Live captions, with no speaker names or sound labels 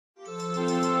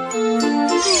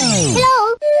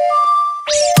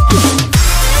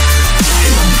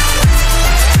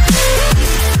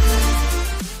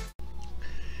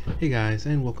Hey guys,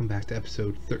 and welcome back to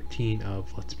episode 13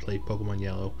 of Let's Play Pokemon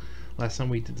Yellow. Last time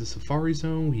we did the Safari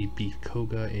Zone, we beat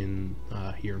Koga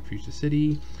here in Fuchsia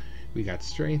City. We got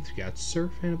Strength, we got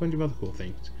Surf, and a bunch of other cool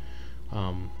things.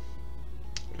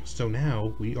 So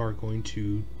now we are going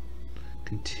to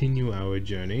continue our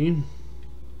journey.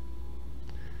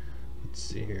 Let's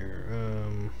see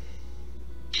here.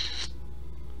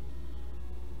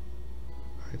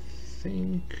 I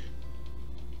think...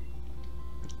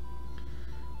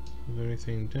 Is there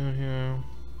anything down here?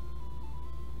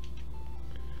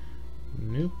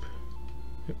 Nope.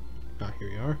 Yep. Ah, here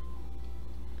we are.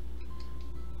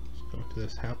 Let's go into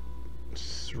this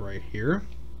house right here.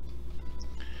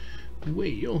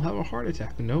 Wait, you'll have a heart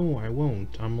attack. No, I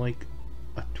won't. I'm like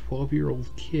a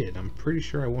 12-year-old kid. I'm pretty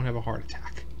sure I won't have a heart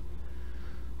attack.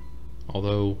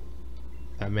 Although,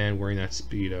 that man wearing that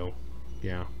Speedo,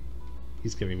 yeah,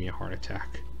 he's giving me a heart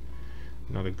attack.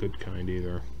 Not a good kind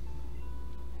either.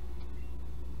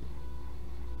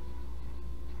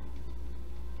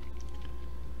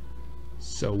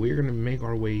 So we're going to make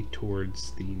our way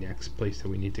towards the next place that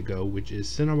we need to go, which is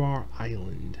Cinnabar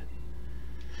Island.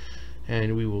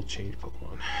 And we will change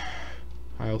Pokemon.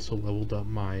 I also leveled up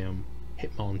my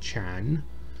Hitmonchan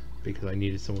because I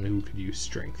needed someone who could use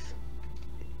Strength.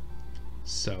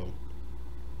 So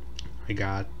I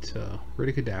got rid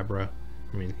of Kadabra.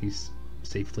 I mean, he's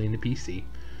safely in the PC.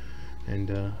 And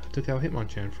took out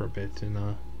Hitmonchan for a bit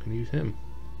and can use him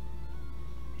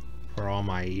for all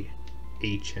my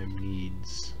HM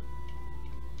needs.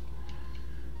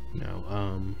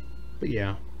 No, but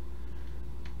yeah,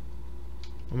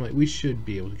 I'm like, we should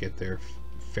be able to get there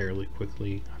fairly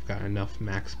quickly. I've got enough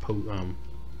max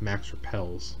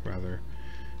repels rather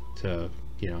to,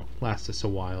 you know, last us a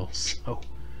while, so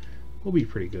we'll be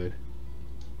pretty good.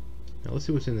 Now let's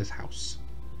see what's in this house.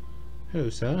 Hello,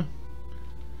 sir.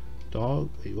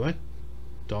 Wait, what?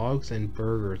 Dogs and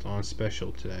burgers on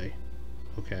special today.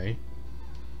 Okay.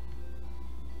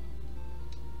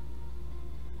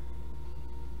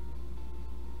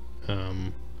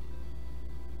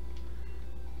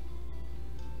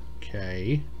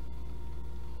 Okay.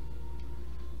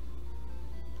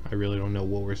 I really don't know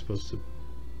what we're supposed to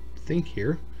think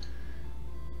here.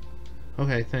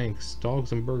 Okay, thanks.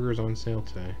 Dogs and burgers on sale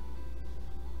today.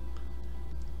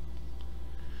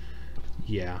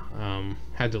 Yeah,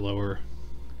 had to lower.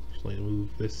 Actually, move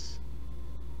this.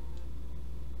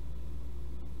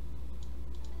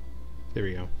 There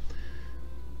we go.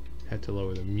 Had to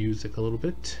lower the music a little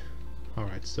bit.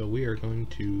 Alright, so we are going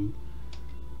to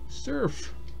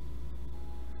surf.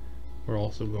 We're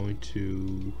also going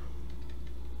to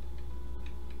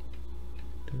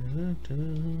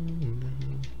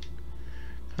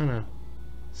kind of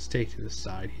stay to the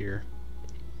side here.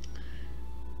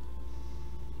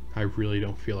 I really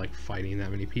don't feel like fighting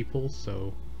that many people,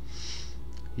 so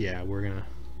yeah, we're gonna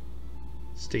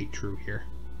stay true here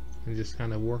and just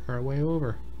kind of work our way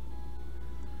over.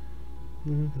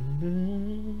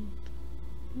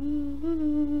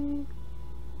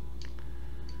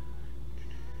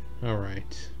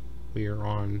 Alright, we are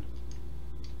on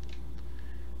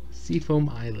Seafoam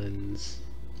Islands.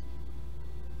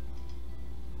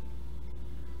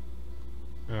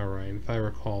 Alright, if I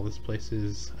recall, this place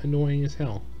is annoying as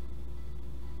hell.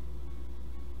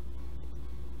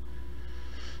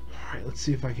 Alright, let's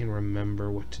see if I can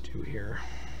remember what to do here.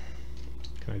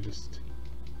 Can I just...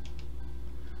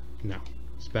 No.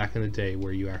 It's back in the day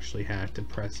where you actually had to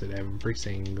press it every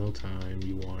single time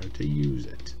you wanted to use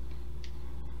it.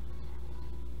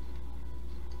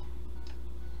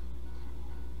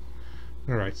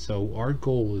 Alright, so our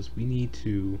goal is we need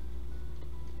to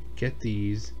get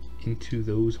these into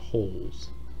those holes,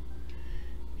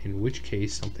 in which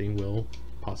case something will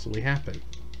possibly happen.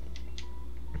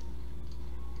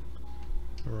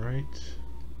 Alright,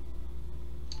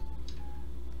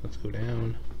 let's go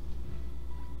down.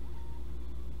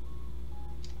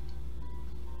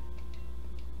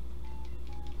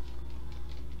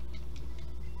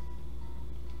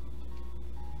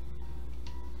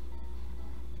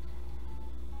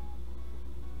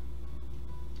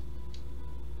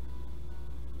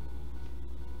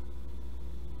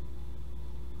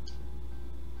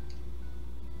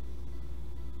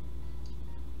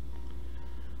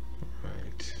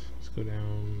 Go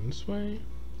down this way.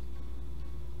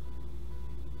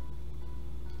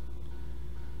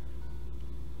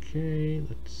 Okay,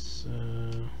 let's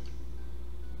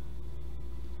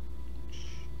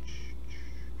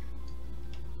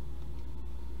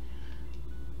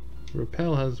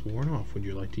repel has worn off. Would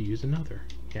you like to use another?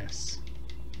 Yes.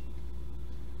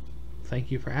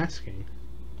 Thank you for asking.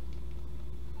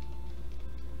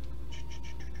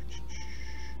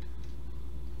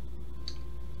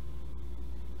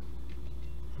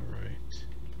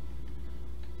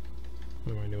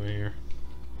 What am I doing here?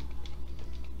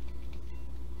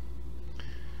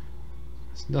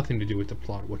 It's nothing to do with the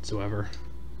plot whatsoever.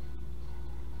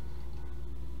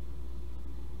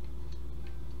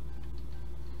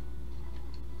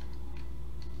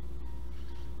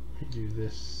 Let me do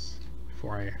this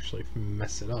before I actually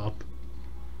mess it up.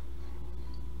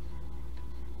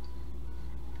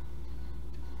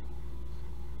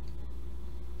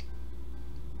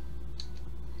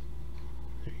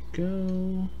 There you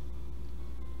go.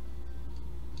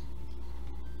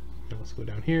 Now let's go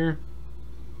down here.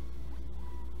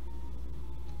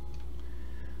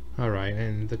 Alright,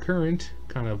 and the current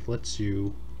kind of lets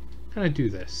you kind of do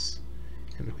this.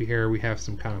 And here we have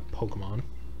some kind of Pokemon.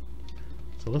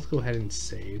 So let's go ahead and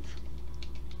save.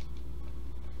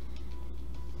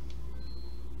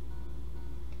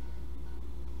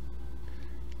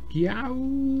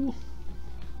 Yow!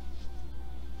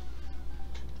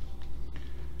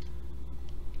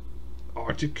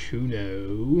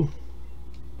 Articuno.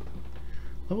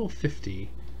 Level 50.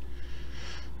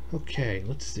 Okay,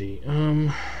 let's see.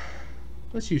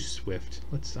 Let's use Swift.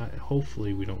 Let's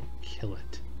hopefully we don't kill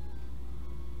it.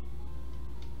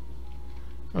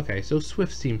 Okay, so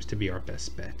Swift seems to be our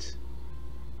best bet.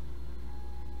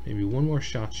 Maybe one more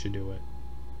shot should do it.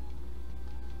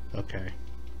 Okay.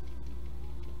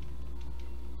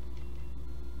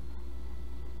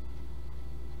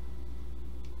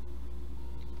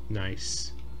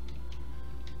 Nice.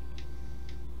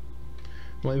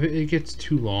 Well, if it gets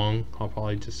too long, I'll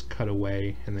probably just cut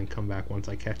away and then come back once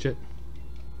I catch it.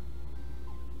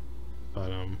 But,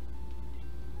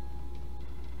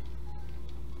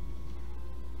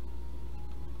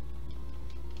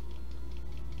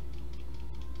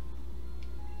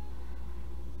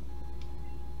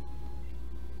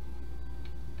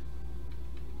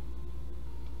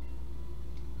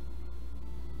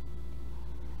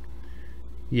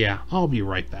 yeah, I'll be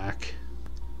right back.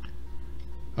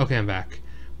 Okay, I'm back.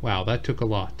 Wow, that took a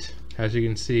lot. As you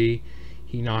can see,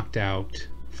 he knocked out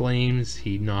flames,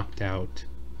 he knocked out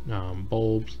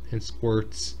bulbs and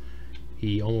squirts,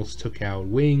 he almost took out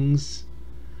wings.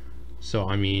 So,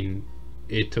 I mean,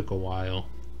 it took a while.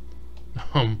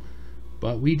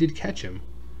 But we did catch him.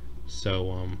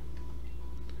 So,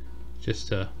 just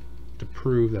to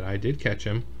prove that I did catch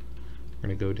him, we're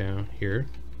going to go down here.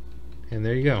 And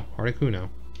there you go, Articuno.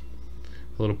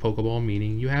 A little Pokeball,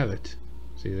 meaning you have it.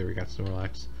 See, there we got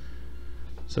Snorlax.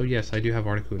 So yes, I do have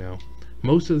Articuno.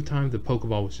 Most of the time, the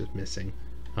Pokeball was just missing.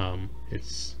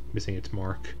 It's missing its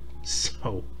mark.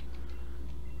 So,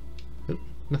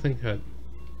 nothing cut.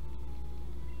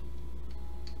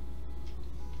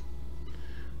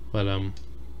 But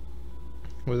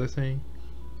what was I saying?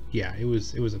 Yeah, it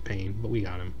was a pain, but we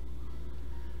got him.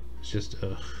 It's just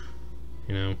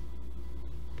you know.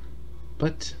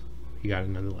 But we got it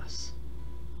nonetheless.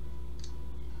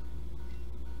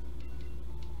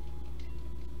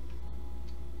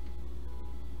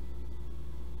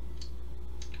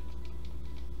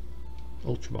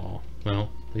 Ultra Ball.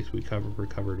 Well, at least we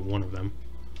recovered one of them.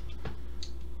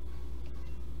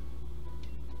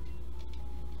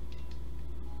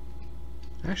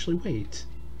 Actually, wait.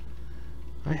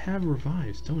 I have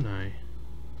revives, don't I?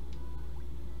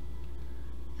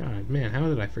 God, man, how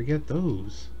did I forget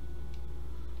those?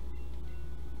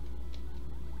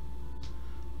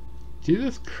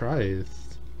 Jesus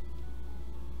Christ.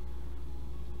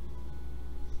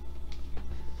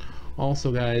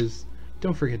 Also, guys,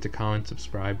 don't forget to comment,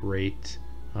 subscribe, rate,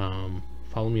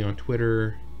 follow me on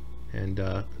Twitter, and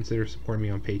consider supporting me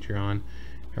on Patreon.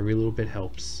 Every little bit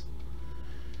helps.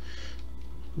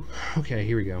 Okay,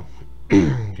 here we go.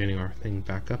 Getting our thing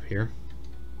back up here.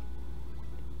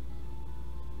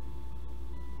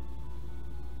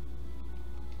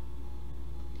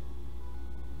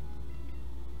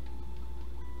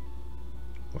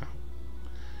 Wow.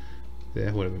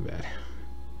 That would have been bad.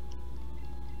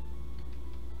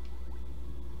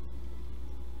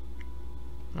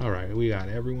 Alright, we got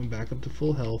everyone back up to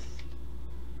full health.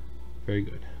 Very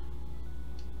good.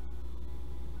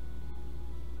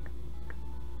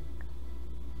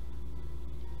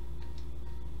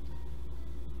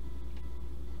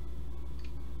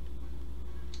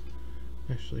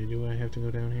 Actually, do I have to go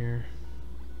down here?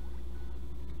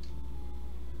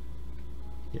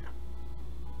 Yeah.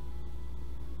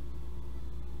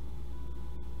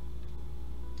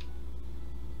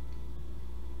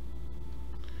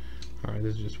 Alright,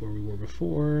 this is just where we were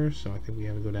before, so I think we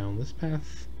have to go down this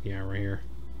path. Yeah, right here.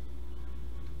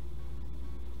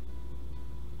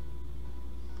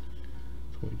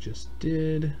 That's what we just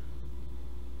did.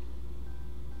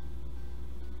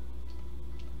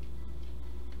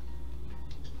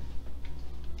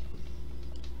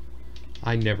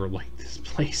 I never liked this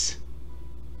place.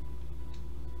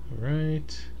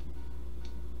 Alright.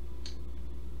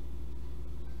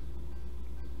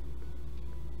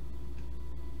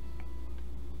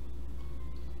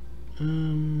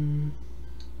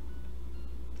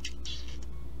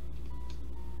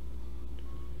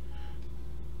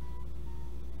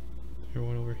 There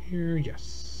one over here?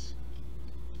 Yes.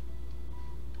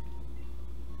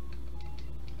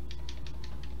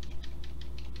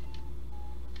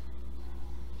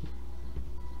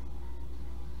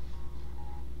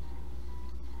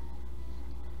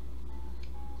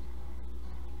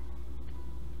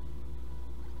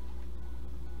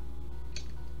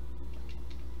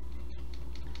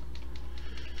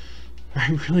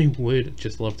 I really would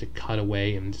just love to cut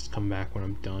away and just come back when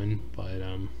I'm done, but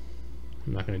I'm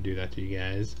not going to do that to you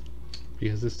guys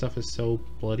because this stuff is so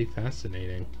bloody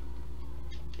fascinating.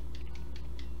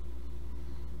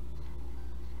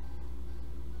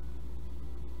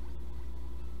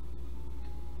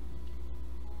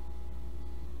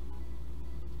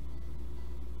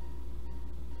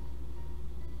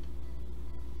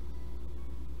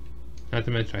 Not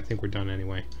to mention, I think we're done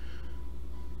anyway.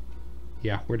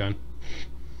 Yeah, we're done.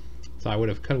 So I would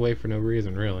have cut away for no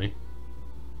reason, really.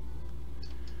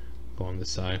 Go on this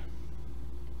side.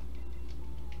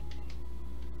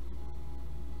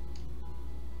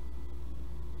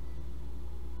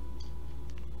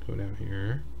 Go down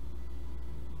here.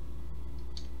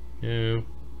 No.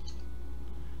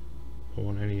 Don't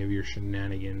want any of your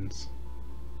shenanigans.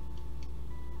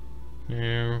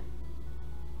 No.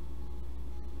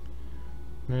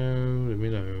 No, leave me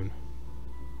alone.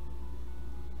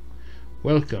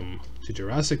 Welcome to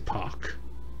Jurassic Park.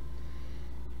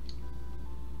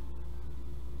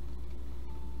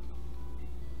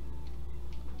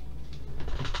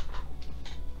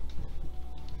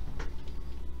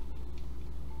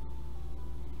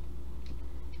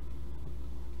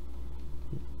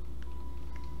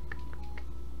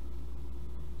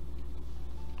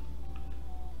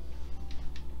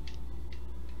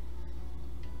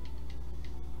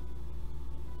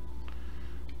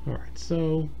 Alright,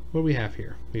 so what do we have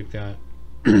here? We've got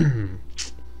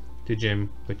the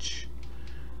gym, which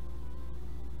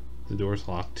the door's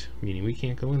locked, meaning we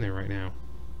can't go in there right now.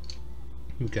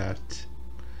 We've got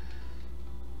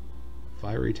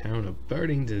Fiery Town of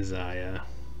Burning Desire.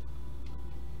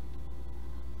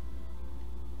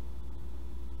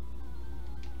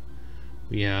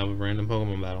 We have a random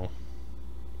Pokemon battle.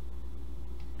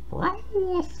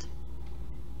 Growlithe!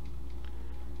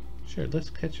 Sure, let's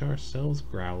catch ourselves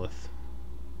Growlithe.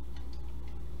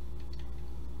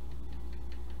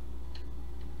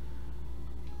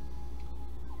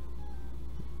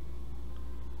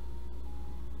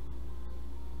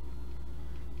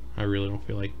 I really don't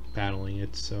feel like battling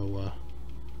it, so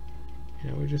you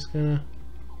know, we're just gonna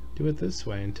do it this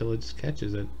way until it just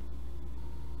catches it.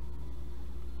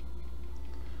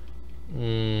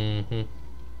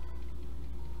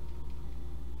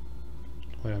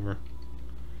 Whatever.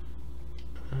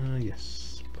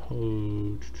 Yes. Here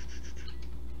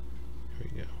we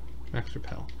go. Max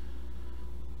Repel.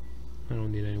 I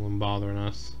don't need anyone bothering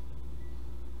us.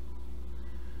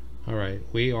 Alright,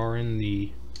 we are in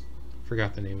the...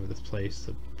 forgot the name of this place.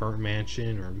 The Burnt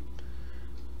Mansion or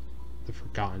the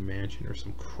Forgotten Mansion or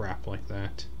some crap like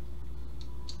that.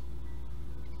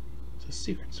 It's a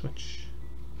secret switch.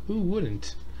 Who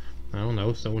wouldn't? I don't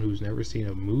know, someone who's never seen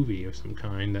a movie of some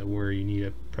kind that where you need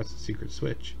to press a secret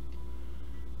switch.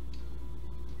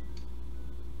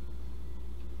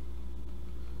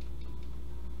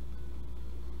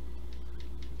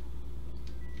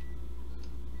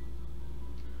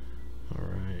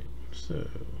 Alright, so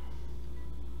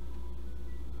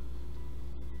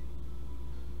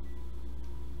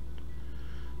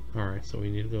alright, so we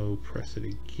need to go press it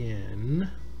again.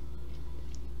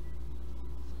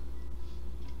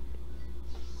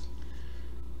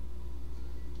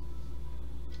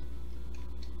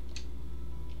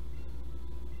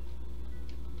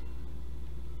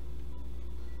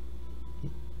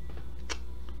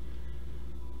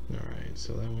 Alright,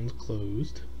 so that one's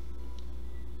closed.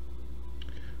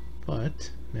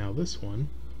 But now this one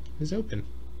is open.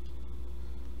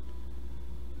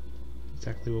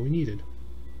 Exactly what we needed.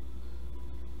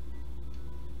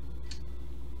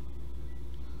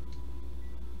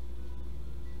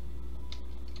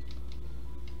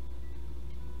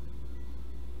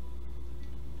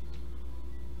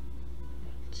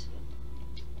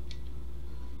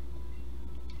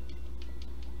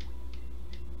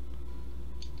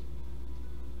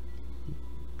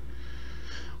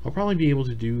 I'll probably be able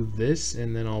to do this,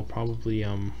 and then I'll probably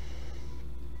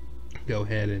go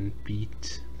ahead and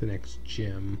beat the next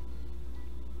gym.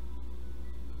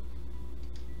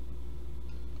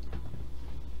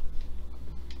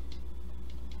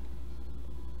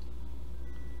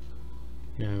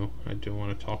 I don't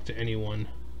want to talk to anyone.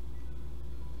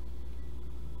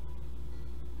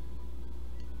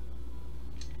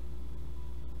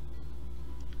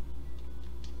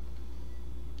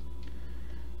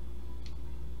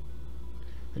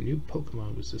 A new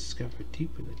Pokemon was discovered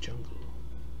deep in the jungle.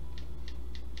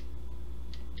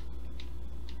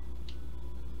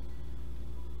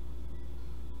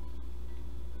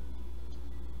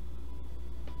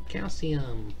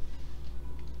 Calcium.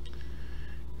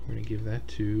 We're going to give that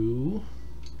to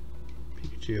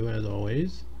Pikachu, as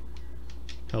always.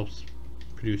 Helps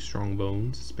produce strong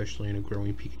bones, especially in a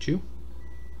growing Pikachu.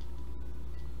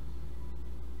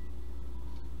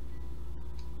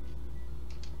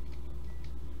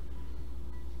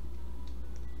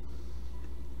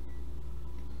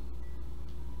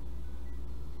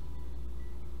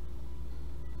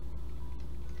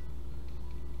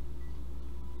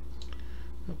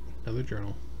 Oh, another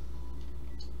journal.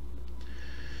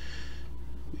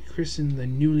 We christened the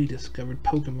newly discovered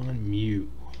Pokemon Mew.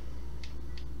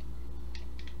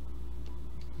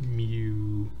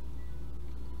 Mew.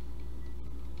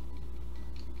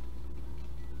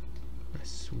 I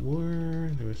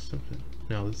swore there was something.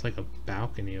 No, it's like a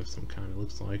balcony of some kind, it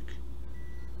looks like.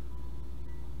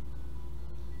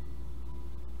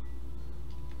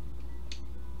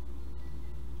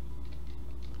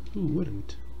 Who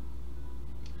wouldn't?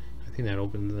 I think that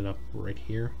opens it up right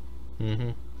here.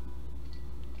 Mm-hmm.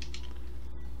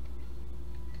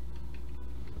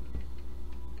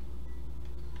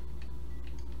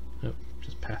 Oh,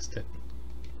 just past it.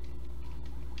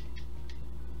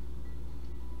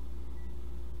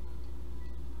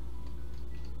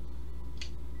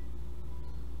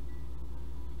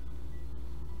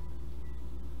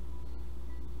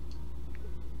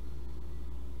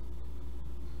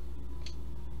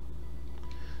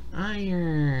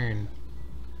 Iron.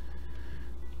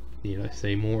 Need I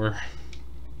say more?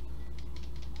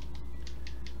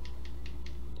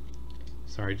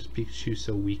 Sorry, just Pikachu's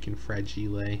so weak and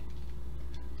fragile.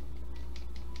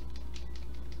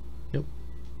 Nope.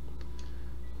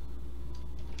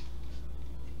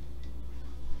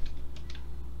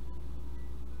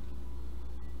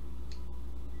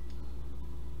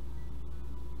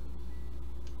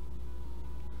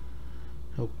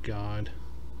 Oh God.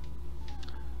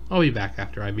 I'll be back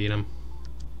after I beat him.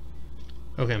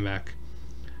 Okay, I'm back.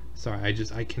 Sorry,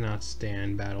 I cannot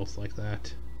stand battles like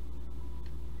that.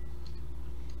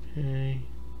 Okay.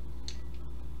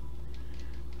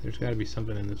 There's got to be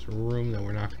something in this room that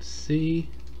we're not going to see.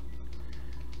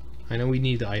 I know we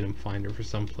need the item finder for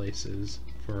some places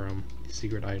for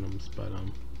secret items, but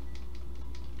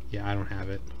yeah, I don't have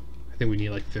it. I think we need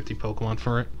like 50 Pokemon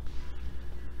for it.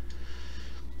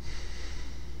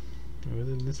 Other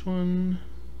than this one.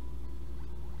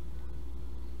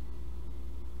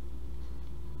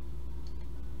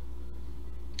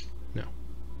 No.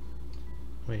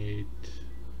 Wait.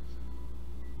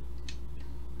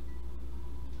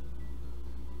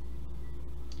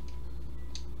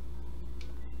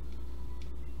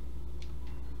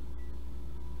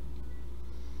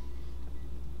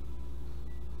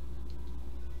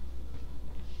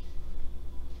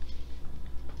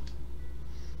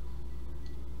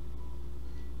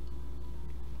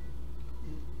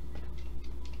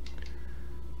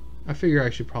 I figure I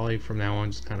should probably from now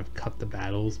on just kind of cut the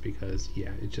battles because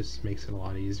yeah, it just makes it a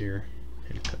lot easier.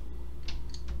 And cut.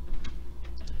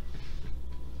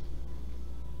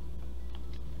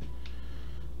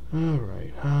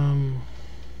 Alright,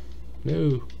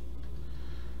 no.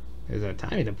 There's a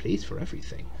time and a place for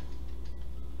everything.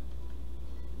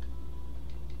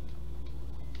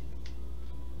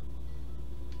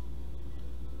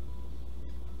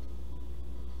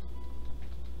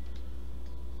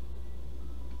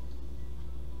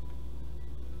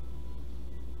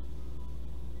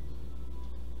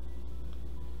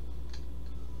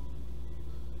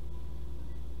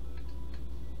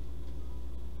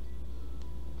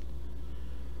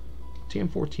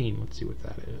 TM14, let's see what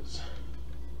that is.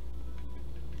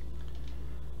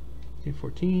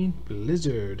 TM14,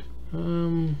 Blizzard.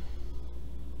 No,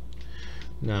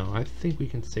 I think we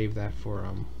can save that for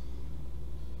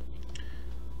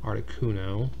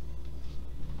Articuno.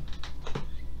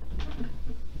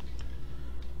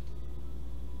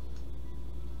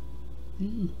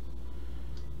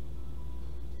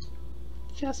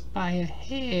 Just by a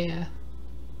hair.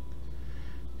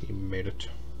 He made it.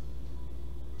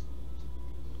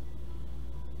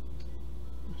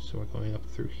 So we're going up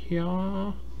through here.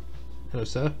 Hello,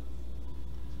 sir.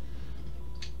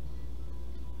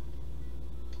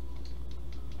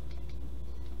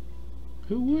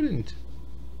 Who wouldn't?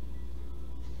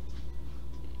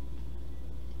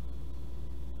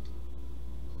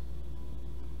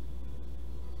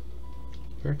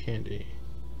 Rare candy.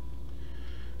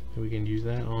 And we can use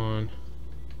that on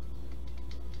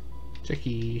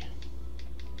Chicky.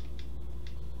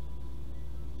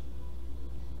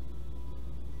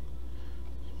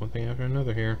 One thing after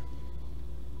another here.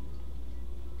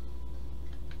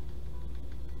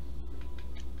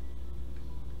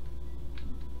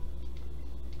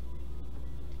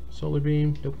 Solar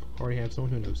beam. Nope. Already have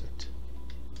someone who knows it.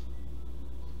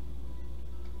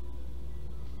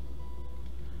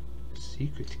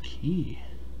 Secret key.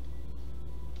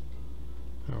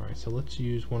 Alright, so let's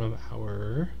use one of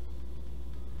our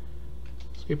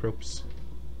escape ropes.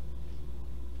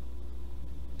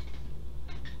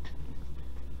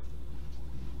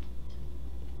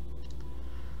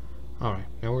 Alright,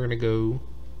 now we're gonna go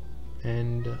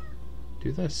and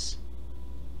do this.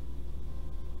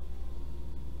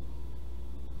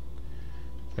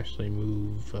 Actually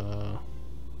move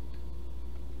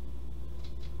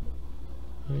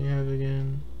what do you have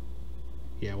again?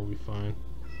 Yeah, we'll be fine.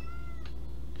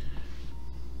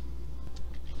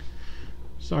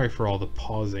 Sorry for all the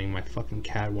pausing. My fucking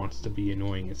cat wants to be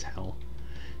annoying as hell.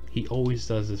 He always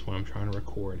does this when I'm trying to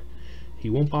record. He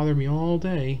won't bother me all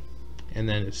day, and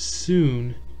then as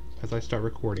soon as I start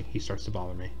recording, he starts to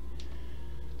bother me.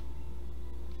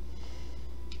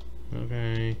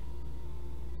 Okay.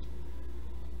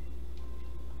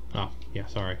 Oh, yeah,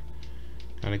 sorry.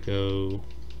 Gotta go.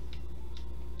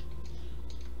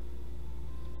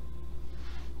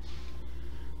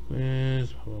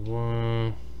 Quiz, blah, blah,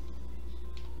 blah.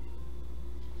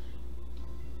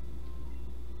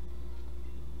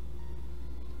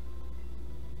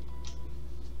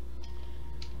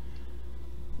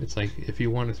 It's like if you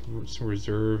want to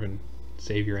reserve and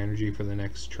save your energy for the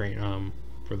next train,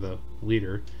 for the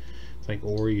leader, it's like,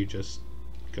 or you just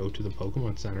go to the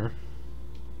Pokemon Center.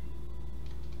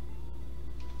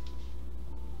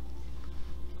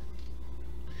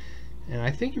 And I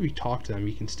think if you talk to them,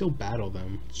 you can still battle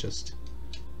them. It's just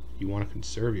you want to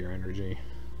conserve your energy.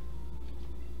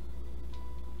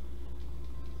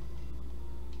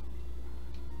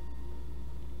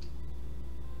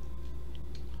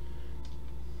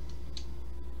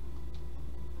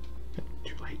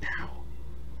 Too late now.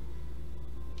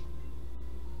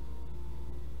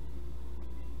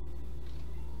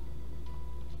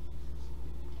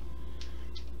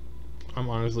 I'm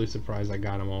honestly surprised I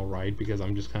got them all right, because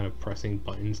I'm just kind of pressing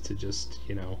buttons to just,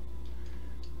 you know,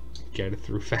 get it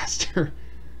through faster.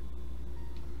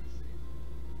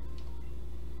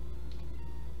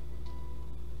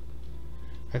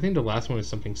 I think the last one is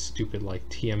something stupid like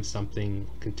TM something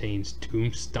contains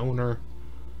Tombstoner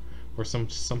or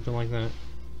something like that.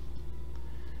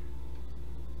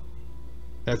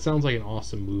 That sounds like an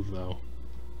awesome move though.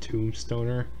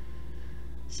 Tombstoner.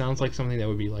 Sounds like something that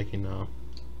would be like in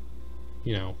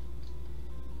you know,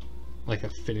 like a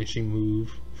finishing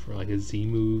move for like a Z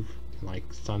move, like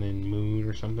Sun and Moon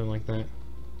or something like that.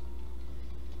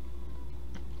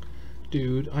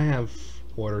 Dude, I have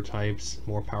water types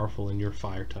more powerful than your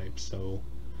fire types, so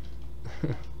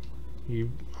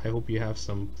I hope you have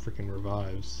some freaking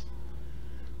revives.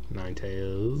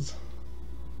 Ninetales.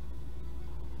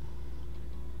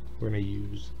 We're gonna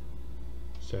use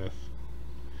Surf.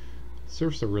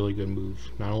 Surf's a really good move,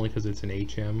 not only because it's an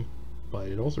HM, but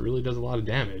it also really does a lot of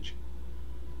damage.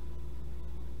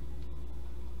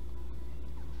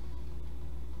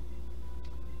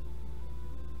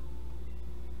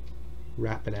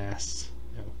 Rapid ass.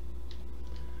 No.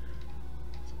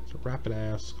 So rapid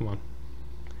ass. Come on.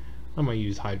 I might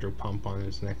use Hydro Pump on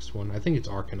this next one. I think it's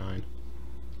Arcanine.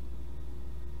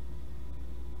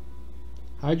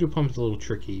 Hydro Pump's a little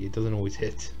tricky. It doesn't always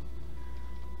hit.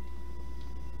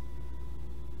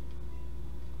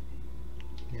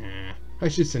 Nah. I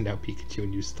should send out Pikachu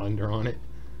and use Thunder on it.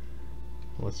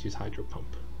 Let's use Hydro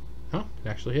Pump. Huh? It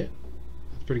actually hit.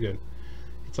 That's pretty good.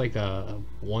 It's like a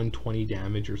 120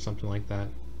 damage or something like that.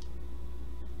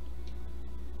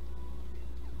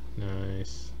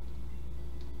 Nice.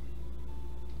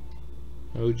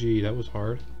 Oh gee, that was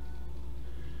hard.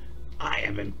 I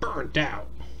have been burnt out.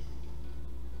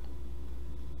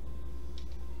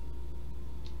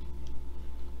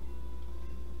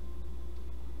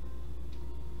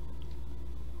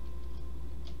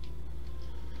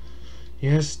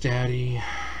 Yes, Daddy.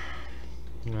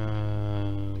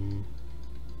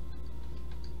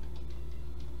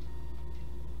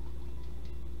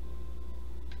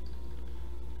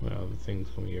 What other things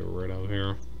can we get rid of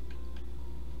here?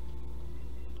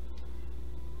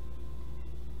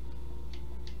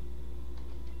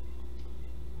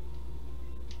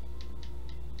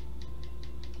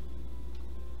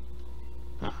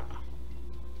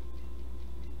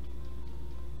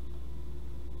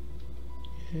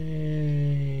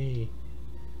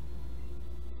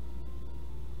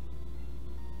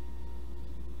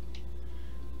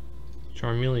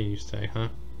 Charmeleon, you say, huh?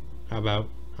 How about,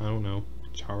 I don't know,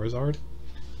 Charizard?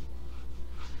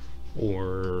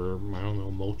 Or, I don't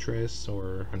know, Moltres,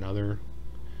 or another.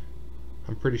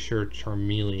 I'm pretty sure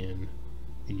Charmeleon,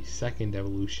 the second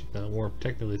evolution, or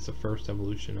technically it's the first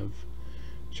evolution of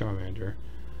Charmander,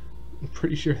 I'm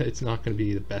pretty sure that it's not going to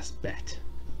be the best bet.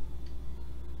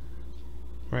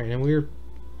 Right, and we're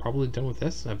probably done with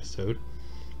this episode.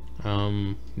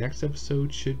 Next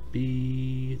episode should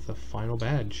be the final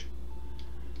badge.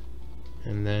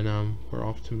 And then we're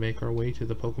off to make our way to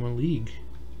the Pokemon League.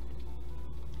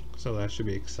 So that should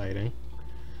be exciting.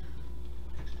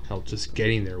 Hell, just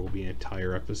getting there will be an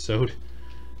entire episode.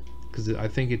 Because I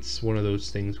think it's one of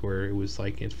those things where it was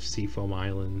like in Seafoam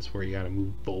Islands where you gotta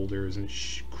move boulders and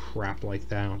crap like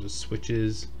that on just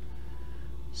switches.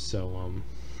 So,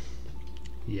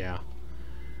 yeah.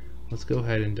 Let's go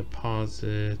ahead and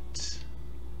deposit.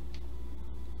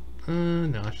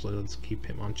 No, actually, let's keep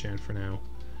Hitmonchan for now.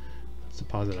 Let's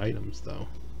deposit items, though.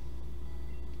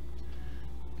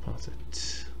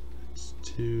 Deposit. Let's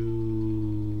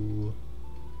do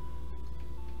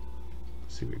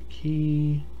secret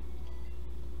key.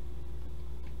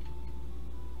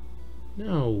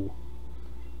 No.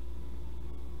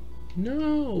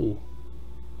 No.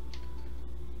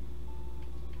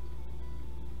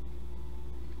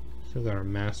 Still got our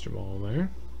Master Ball there.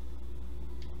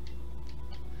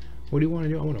 What do you want to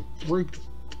do? I want to break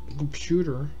the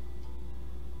computer.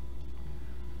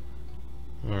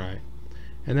 Alright.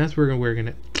 And that's where we're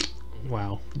gonna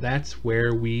wow. That's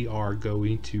where we are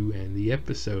going to end the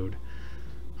episode.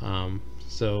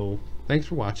 So thanks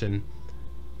for watching.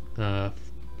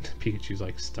 Pikachu's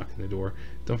like stuck in the door.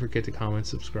 Don't forget to comment,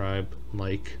 subscribe,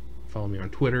 like, follow me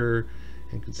on Twitter,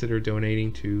 and consider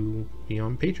donating to me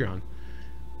on Patreon.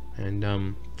 And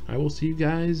I will see you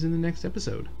guys in the next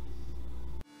episode.